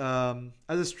think as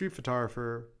a street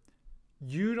photographer,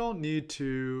 you don't need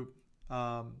to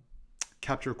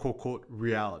capture quote unquote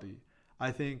reality.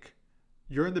 I think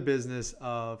you're in the business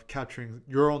of capturing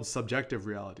your own subjective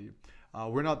reality.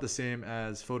 We're not the same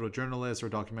as photojournalists or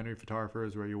documentary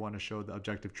photographers where you want to show the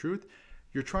objective truth.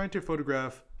 You're trying to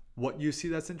photograph what you see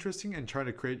that's interesting and trying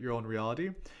to create your own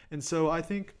reality. And so I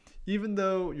think even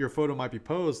though your photo might be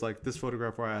posed, like this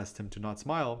photograph where I asked him to not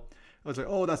smile, I was like,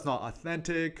 oh, that's not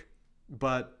authentic.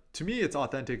 But to me, it's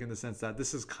authentic in the sense that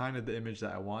this is kind of the image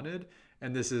that I wanted.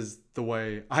 And this is the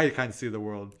way I kind of see the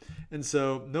world. And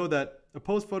so know that a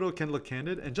posed photo can look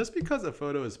candid. And just because a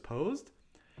photo is posed,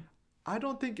 I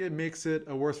don't think it makes it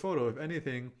a worse photo. If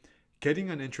anything, getting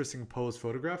an interesting posed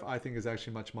photograph, I think is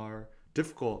actually much more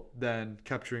difficult than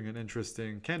capturing an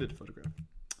interesting candid photograph.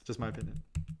 Just my opinion.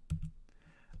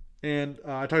 And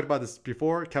I talked about this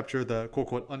before, capture the quote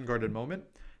unquote unguarded moment.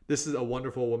 This is a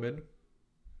wonderful woman.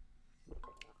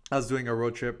 I was doing a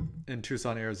road trip in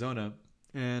Tucson, Arizona,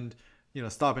 and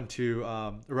stop into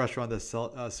a restaurant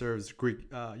that serves Greek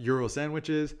Euro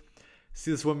sandwiches.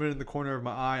 See this woman in the corner of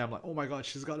my eye. I'm like, oh my God,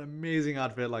 she's got an amazing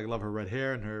outfit. Like, love her red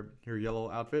hair and her yellow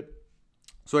outfit.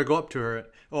 So I go up to her.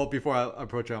 Oh, before I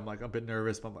approach her, I'm like a bit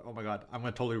nervous. But I'm like, oh my God, I'm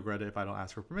going to totally regret it if I don't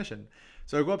ask for permission.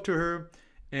 So I go up to her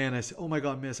and I say, oh my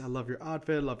God, miss, I love your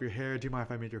outfit. I love your hair. Do you mind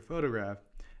if I make your photograph?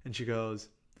 And she goes,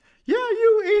 yeah,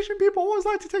 you Asian people always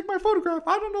like to take my photograph.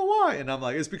 I don't know why. And I'm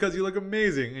like, it's because you look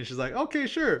amazing. And she's like, okay,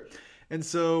 sure. And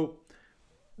so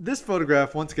this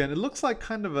photograph, once again, it looks like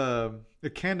kind of a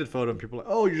candid photo. And people are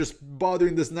like, oh, you're just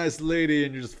bothering this nice lady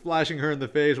and you're just flashing her in the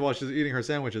face while she's eating her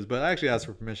sandwiches. But I actually asked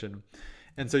for permission.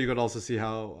 And so you could also see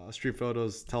how street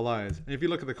photos tell lies. And if you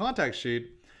look at the contact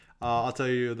sheet, I'll tell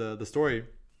you the story.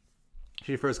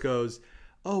 She first goes,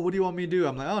 oh, what do you want me to do?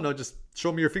 I'm like, oh, no, just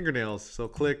show me your fingernails. So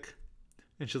click.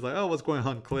 And she's like, oh, what's going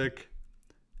on? Click,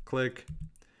 click.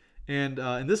 And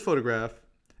in this photograph,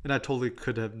 and I totally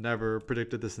could have never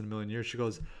predicted this in a million years, she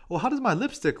goes, oh, how does my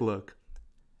lipstick look?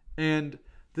 And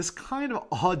this kind of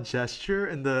odd gesture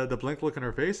and the blank look in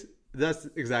her face, that's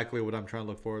exactly what I'm trying to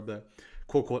look for, the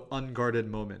quote unquote unguarded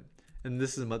moment. And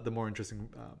this is the more interesting,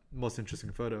 most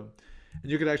interesting photo.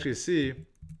 And you could actually see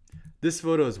this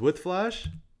photo is with flash,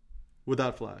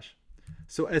 without flash.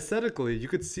 So aesthetically, you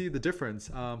could see the difference.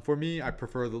 For me, I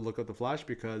prefer the look of the flash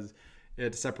because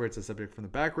it separates the subject from the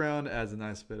background, adds a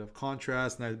nice bit of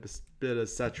contrast, nice bit of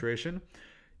saturation.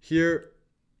 Here,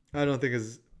 I don't think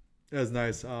is as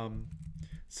nice.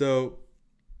 So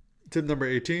tip number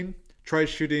 18, try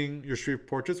shooting your street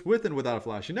portraits with and without a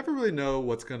flash. You never really know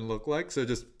what's going to look like, so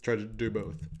just try to do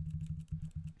both.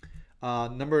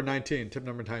 Number 19, tip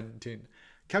number 19.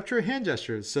 Capture hand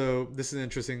gestures. So this is an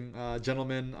interesting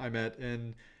gentleman I met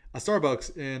in a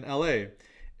Starbucks in LA,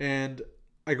 and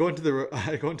I go into the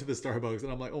Starbucks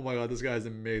and I'm like, oh my God, this guy is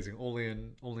amazing. Only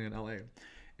in LA.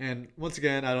 And once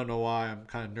again, I don't know why I'm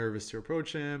kind of nervous to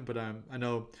approach him, but I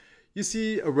know you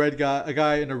see a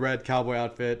guy in a red cowboy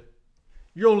outfit.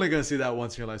 You're only gonna see that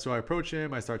once in your life. So I approach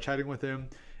him, I start chatting with him,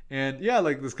 and yeah,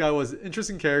 like this guy was an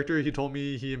interesting character. He told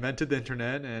me he invented the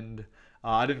internet, and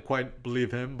I didn't quite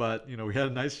believe him, but we had a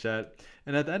nice chat.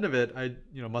 And at the end of it, I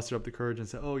mustered up the courage and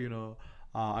said, oh,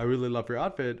 I really love your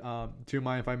outfit. Do you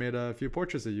mind if I made a few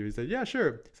portraits of you? He said, yeah,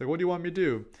 sure. He's like, what do you want me to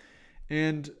do?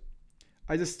 And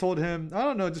I just told him, I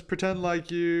don't know, just pretend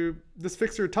like you just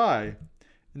fix your tie.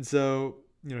 And so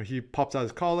he pops out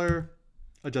his collar,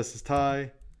 adjusts his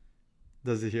tie,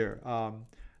 does it here.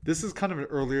 This is kind of an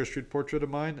earlier street portrait of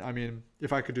mine. I mean,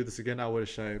 if I could do this again, I would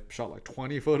have shot like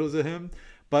 20 photos of him.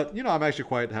 But, I'm actually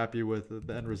quite happy with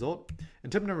the end result.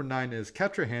 And tip number 9 is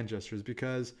capture hand gestures,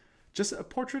 because just a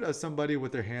portrait of somebody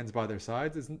with their hands by their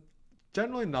sides is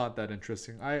generally not that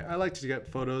interesting. I like to get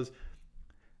photos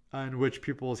in which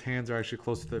people's hands are actually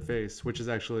close to their face, which is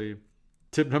actually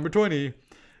tip number 20.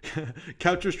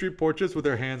 Capture street portraits with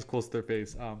their hands close to their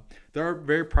face. There are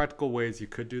very practical ways you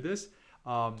could do this.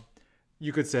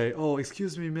 You could say, oh,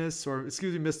 excuse me, miss, or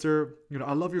excuse me, mister,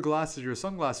 I love your glasses, your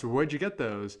sunglasses. Where'd you get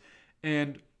those?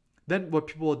 And then what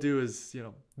people will do is,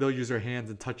 they'll use their hands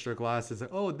and touch their glasses.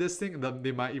 Like, oh, this thing. And then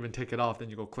they might even take it off. Then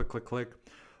you go click, click, click.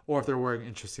 Or if they're wearing an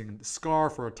interesting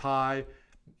scarf or a tie,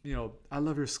 I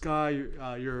love your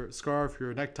scarf,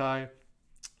 your necktie.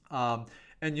 And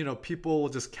and people will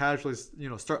just casually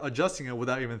start adjusting it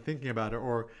without even thinking about it,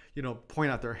 or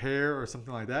point out their hair or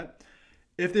something like that.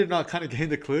 If they're not kind of getting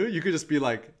the clue, you could just be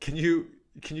like, can you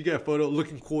get a photo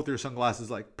looking cool with your sunglasses?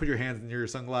 Like put your hands near your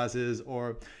sunglasses,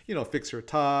 or fix your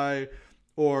tie,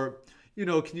 or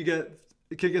can you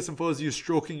get some photos of you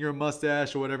stroking your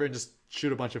mustache or whatever, and just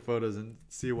shoot a bunch of photos and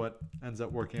see what ends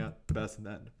up working out the best in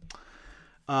the end.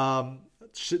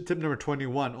 Tip number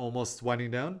 21, almost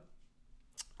winding down.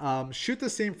 Shoot the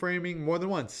same framing more than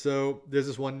once. So there's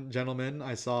this one gentleman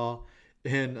I saw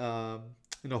in a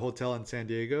hotel in San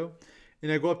Diego,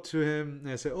 and I go up to him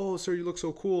and I say, "Oh, sir, you look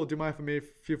so cool. Do you mind if I made a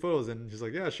few photos?" And he's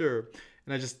like, "Yeah, sure."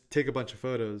 And I just take a bunch of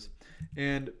photos,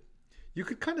 and you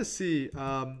could kind of see,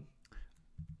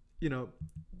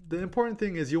 the important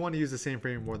thing is you want to use the same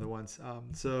frame more than once.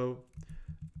 So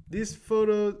these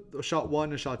photos, shot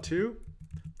 1 and shot 2,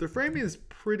 the framing is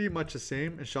pretty much the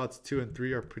same, and shots 2 and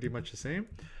 3 are pretty much the same.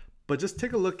 But just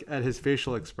take a look at his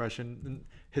facial expression and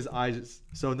his eyes.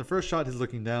 So in the first shot, he's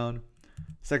looking down.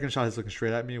 Second shot, he's looking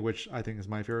straight at me, which I think is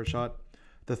my favorite shot.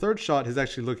 The third shot, he's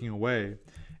actually looking away.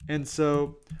 And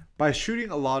so by shooting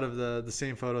a lot of the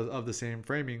same photos of the same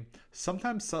framing,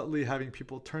 sometimes subtly having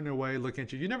people turn away, looking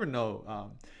at you, you never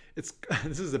know.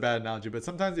 This is a bad analogy, but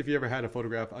sometimes if you ever had to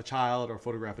photograph a child or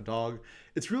photograph a dog,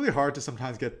 it's really hard to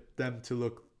sometimes get them to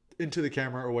look into the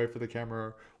camera or away from the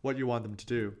camera, what you want them to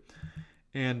do.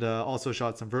 And also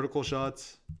shot some vertical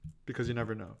shots, because you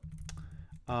never know.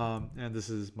 And this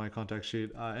is my contact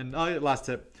sheet. And last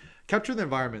tip, capture the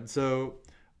environment. So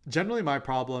generally my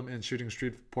problem in shooting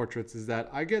street portraits is that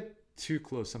I get too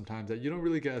close sometimes, that you don't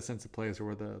really get a sense of place or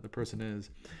where the person is.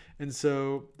 And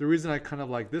so the reason I kind of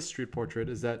like this street portrait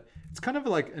is that it's kind of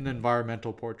like an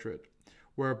environmental portrait,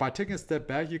 where by taking a step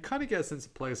back, you kind of get a sense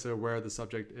of place of where the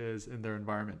subject is in their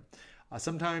environment.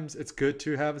 Sometimes it's good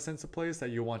to have a sense of place,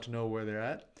 that you want to know where they're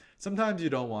at. Sometimes you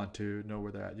don't want to know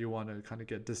where they're at. You want to kind of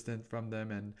get distant from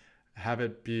them and have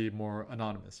it be more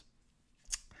anonymous.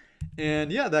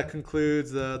 And yeah, that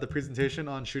concludes the presentation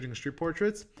on shooting street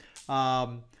portraits.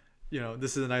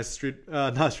 This is a nice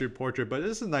not street portrait, but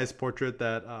this is a nice portrait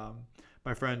that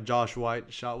my friend Josh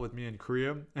White shot with me in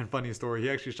Korea. And funny story, he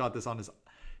actually shot this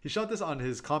on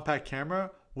his compact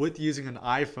camera with using an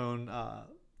iPhone,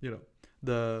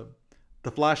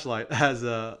 the flashlight as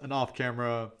an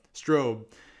off-camera strobe.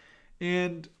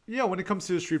 And yeah, when it comes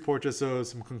to street portraits, so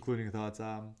some concluding thoughts.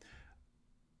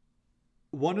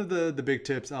 One of the big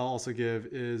tips I'll also give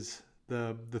is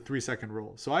the 3-second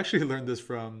rule. So I actually learned this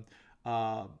from,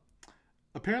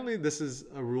 apparently this is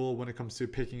a rule when it comes to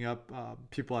picking up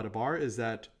people at a bar, is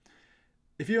that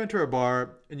if you enter a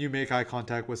bar and you make eye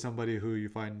contact with somebody who you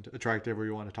find attractive or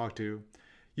you want to talk to,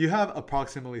 you have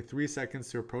approximately 3 seconds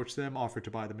to approach them, offer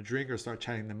to buy them a drink, or start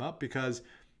chatting them up. Because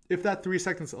if that 3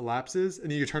 seconds elapses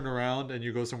and you turn around and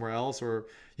you go somewhere else, or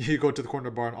you go to the corner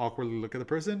of the bar and awkwardly look at the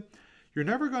person, you're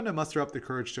never going to muster up the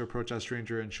courage to approach that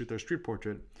stranger and shoot their street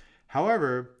portrait.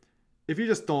 However, if you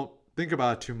just don't think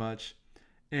about it too much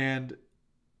and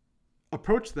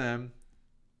approach them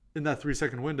in that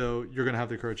 3-second window, you're going to have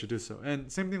the courage to do so.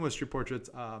 And same thing with street portraits.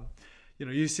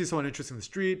 You see someone interesting in the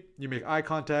street, you make eye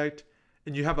contact,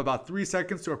 and you have about 3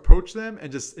 seconds to approach them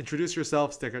and just introduce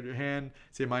yourself, stick out your hand,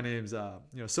 say, "My name's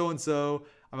so-and-so,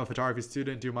 I'm a photography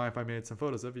student, do you mind if I made some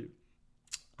photos of you?"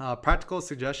 Practical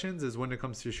suggestions is when it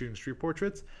comes to shooting street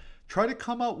portraits, try to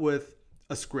come up with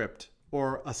a script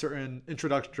or a certain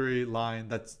introductory line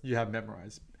that you have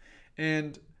memorized.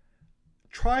 And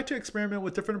try to experiment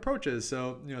with different approaches.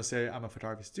 So, say, "I'm a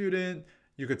photography student."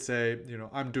 You could say,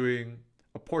 "I'm doing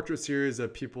a portrait series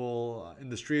of people in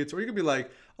the streets." Or you could be like,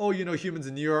 "Oh, humans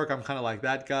in New York, I'm kind of like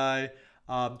that guy."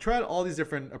 Try out all these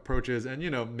different approaches, and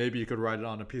maybe you could write it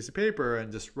on a piece of paper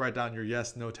and just write down your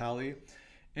yes, no tally.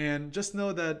 And just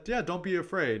know that, yeah, don't be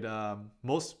afraid.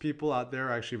 Most people out there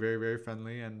are actually very, very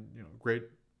friendly and great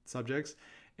subjects.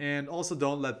 And also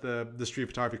don't let the street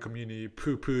photography community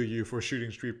poo-poo you for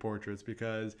shooting street portraits,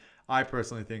 because I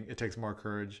personally think it takes more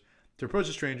courage to approach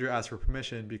a stranger, ask for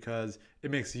permission, because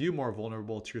it makes you more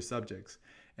vulnerable to your subjects.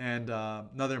 And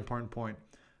another important point,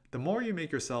 the more you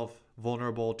make yourself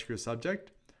vulnerable to your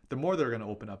subject, the more they're going to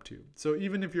open up to you. So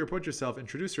even if you approach yourself,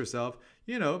 introduce yourself,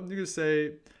 you can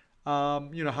say,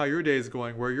 how your day is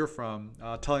going, where you're from,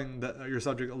 telling your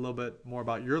subject a little bit more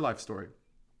about your life story.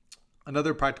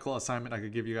 Another practical assignment I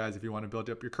could give you guys if you want to build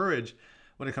up your courage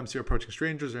when it comes to approaching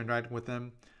strangers or interacting with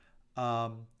them,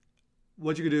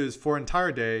 what you could do is, for an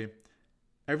entire day,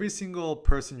 every single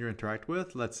person you interact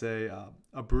with, let's say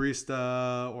a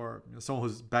barista or someone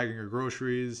who's bagging your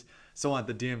groceries, someone at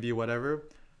the DMV, whatever,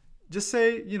 just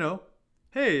say,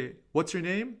 "Hey, what's your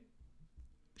name?"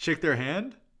 Shake their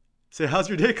hand. Say, "How's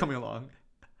your day coming along?"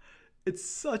 it's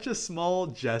such a small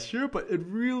gesture, but it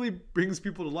really brings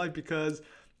people to life because,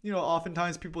 you know,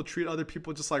 oftentimes people treat other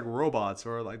people just like robots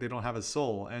or like they don't have a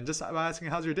soul. And just by asking,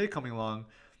 how's your day coming along?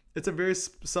 It's a very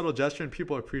subtle gesture and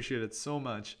people appreciate it so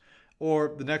much.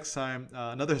 Or the next time,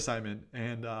 another assignment,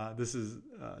 and this is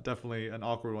definitely an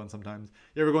awkward one sometimes.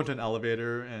 You ever go into an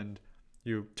elevator and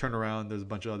you turn around, there's a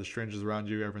bunch of other strangers around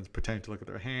you, everyone's pretending to look at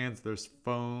their hands, their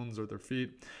phones, or their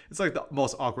feet. It's like the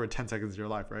most awkward 10 seconds of your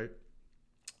life, right?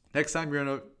 Next time you're in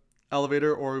an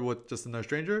elevator or with just another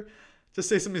stranger, just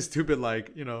say something stupid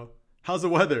like, you know, how's the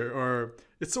weather? Or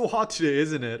it's so hot today,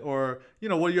 isn't it? Or, you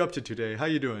know, what are you up to today? How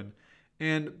you doing?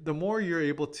 And the more you're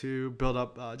able to build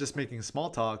up just making small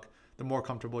talk, the more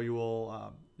comfortable you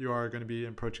are going to be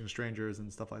approaching strangers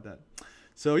and stuff like that.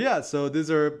 So yeah, so these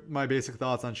are my basic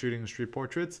thoughts on shooting street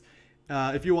portraits.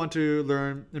 If you want to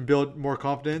learn and build more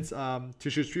confidence to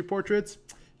shoot street portraits,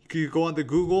 you can go on the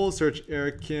Google, search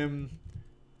Eric Kim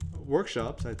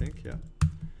workshops, I think, yeah.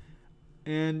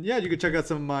 And yeah, you can check out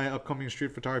some of my upcoming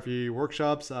street photography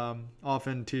workshops.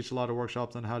 Often teach a lot of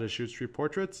workshops on how to shoot street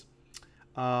portraits.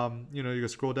 You know, you can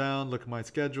scroll down, look at my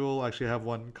schedule. I actually have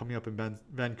one coming up in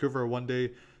Vancouver, a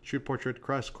 1-day street portrait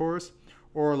crash course,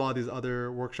 or a lot of these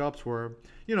other workshops where,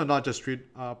 you know, not just street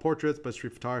portraits, but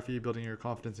street photography, building your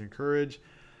confidence and courage.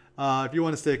 If you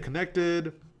want to stay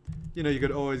connected, you know, you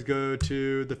could always go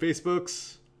to the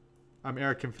Facebooks. I'm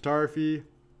Eric Kim Photography.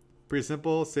 Pretty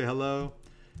simple. Say hello.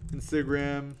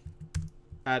 Instagram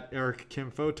at Eric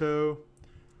Kim Photo.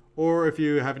 Or if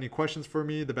you have any questions for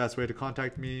me, the best way to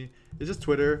contact me is just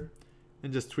Twitter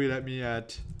and just tweet at me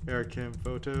at Eric Kim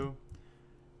Photo.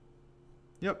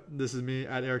 Yep, this is me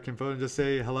at Eric Kim Photo, and just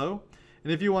say hello.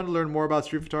 And if you want to learn more about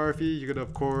street photography, you could,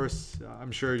 of course,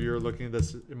 I'm sure you're looking at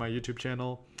this in my YouTube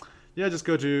channel. Yeah, just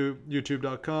go to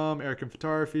youtube.com, Eric Kim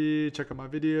Photography, check out my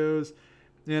videos.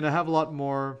 And I have a lot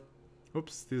more.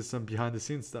 Oops, this is some behind the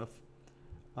scenes stuff.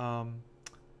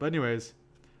 But anyways,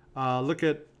 look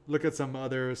at some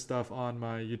other stuff on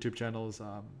my YouTube channels.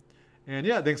 And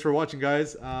yeah, thanks for watching,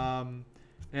 guys.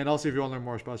 And also, if you want to learn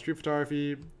more about street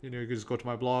photography, you know, you can just go to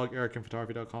my blog,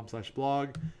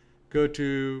 erickinphotography.com/blog. Go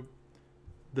to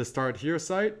the Start Here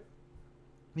site.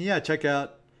 Yeah, check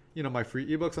out, you know, my free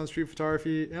ebooks on street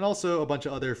photography and also a bunch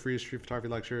of other free street photography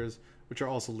lectures, which are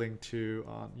also linked to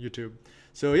on YouTube.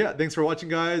 So yeah, thanks for watching,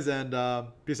 guys, and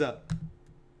peace out.